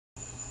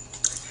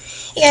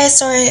Yeah,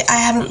 sorry I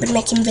haven't been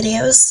making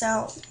videos,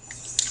 so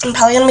I'm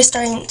probably going to be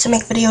starting to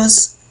make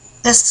videos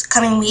this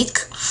coming week.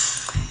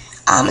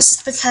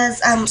 It's just because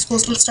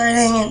school's been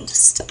starting and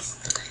just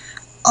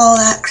all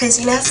that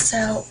craziness,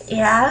 so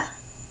yeah.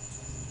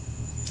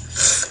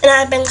 And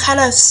I've been kind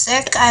of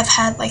sick. I've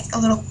had like a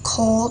little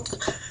cold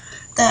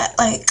that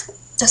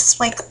just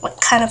went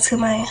kind of through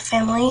my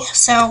family,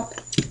 so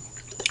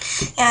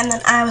yeah, and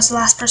then I was the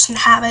last person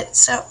to have it,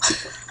 so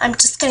I'm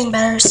just getting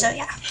better, so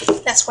yeah,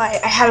 that's why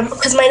I haven't,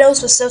 because my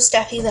nose was so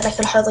stuffy that I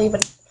could hardly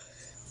even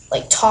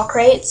talk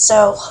right,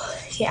 so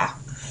yeah.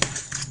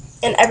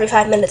 And every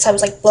 5 minutes I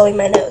was blowing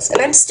my nose, and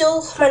my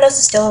nose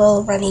is still a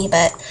little runny,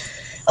 but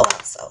oh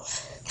well. So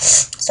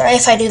sorry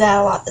if I do that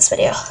a lot this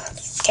video.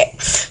 Okay,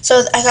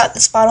 so I got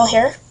this bottle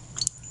here.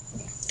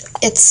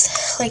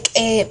 It's like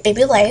a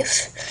Baby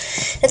Life.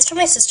 It's from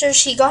my sister.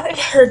 She got it in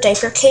her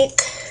diaper cake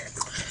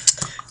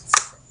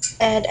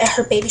and at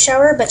her baby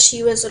shower, but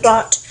she was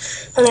not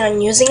planning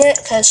on using it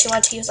because she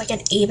wanted to use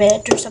an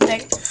A-Bit or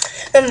something.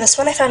 Then this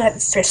one I found at the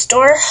thrift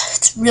store.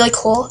 It's really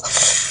cool.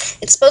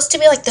 It's supposed to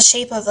be the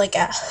shape of a,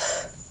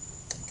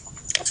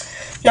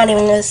 not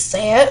even gonna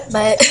say it,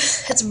 but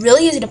it's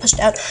really easy to push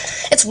down.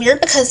 It's weird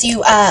because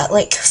you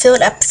fill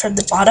it up from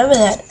the bottom, and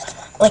then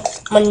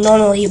when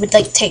normally you would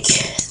take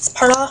this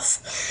part off,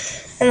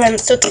 and then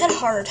so it's kind of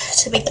hard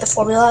to make the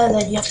formula, and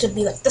then you have to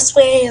be this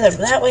way and then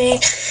that way.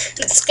 And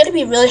it's gonna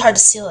be really hard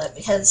to seal it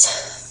because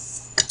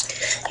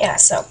yeah.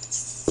 So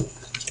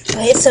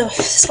okay, so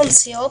this one's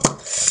sealed,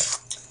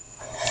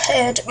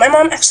 and my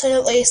mom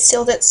accidentally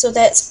sealed it so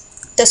that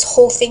this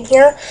whole thing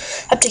here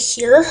up to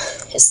here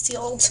is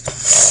sealed.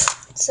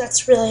 So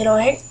that's really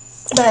annoying,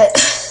 but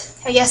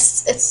I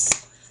guess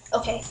it's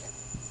okay.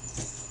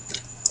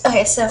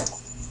 Okay, so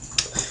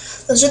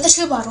those are the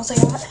 2 bottles I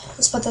got.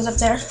 Let's put those up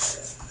there.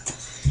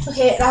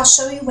 Okay, and I'll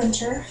show you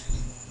Winter.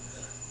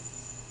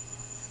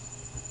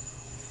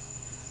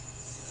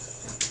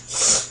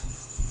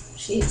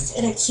 She's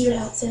in a cute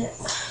outfit.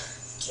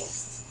 Okay.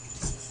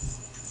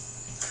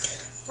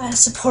 I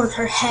support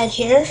her head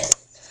here.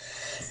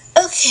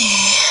 Okay,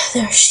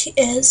 there she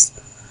is.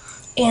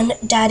 And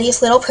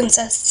Daddy's Little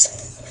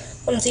Princess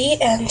onesie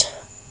and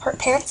heart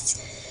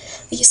pants,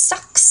 these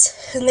socks,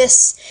 and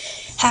this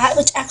hat,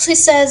 which actually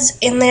says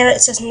in there, it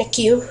says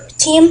NICU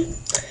team.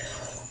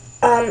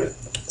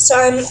 So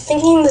I'm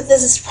thinking that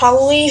this is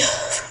probably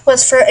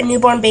was for a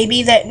newborn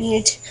baby that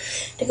needed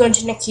to go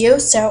into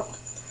NICU, so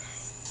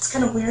it's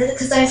kind of weird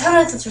because I found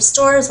it at the thrift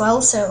store as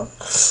well, so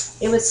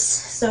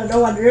no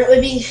wonder it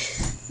would be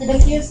the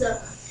NICU, so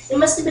it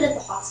must have been at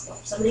the hospital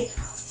or somebody.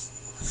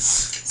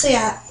 So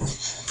yeah.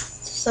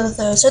 So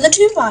those are the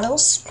 2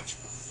 bottles.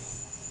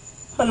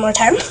 One more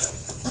time.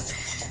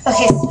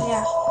 Okay, so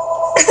yeah.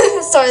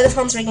 Sorry, the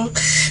phone's ringing.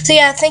 So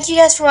yeah, thank you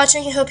guys for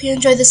watching. I hope you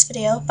enjoyed this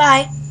video.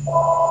 Bye.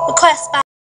 Request, bye.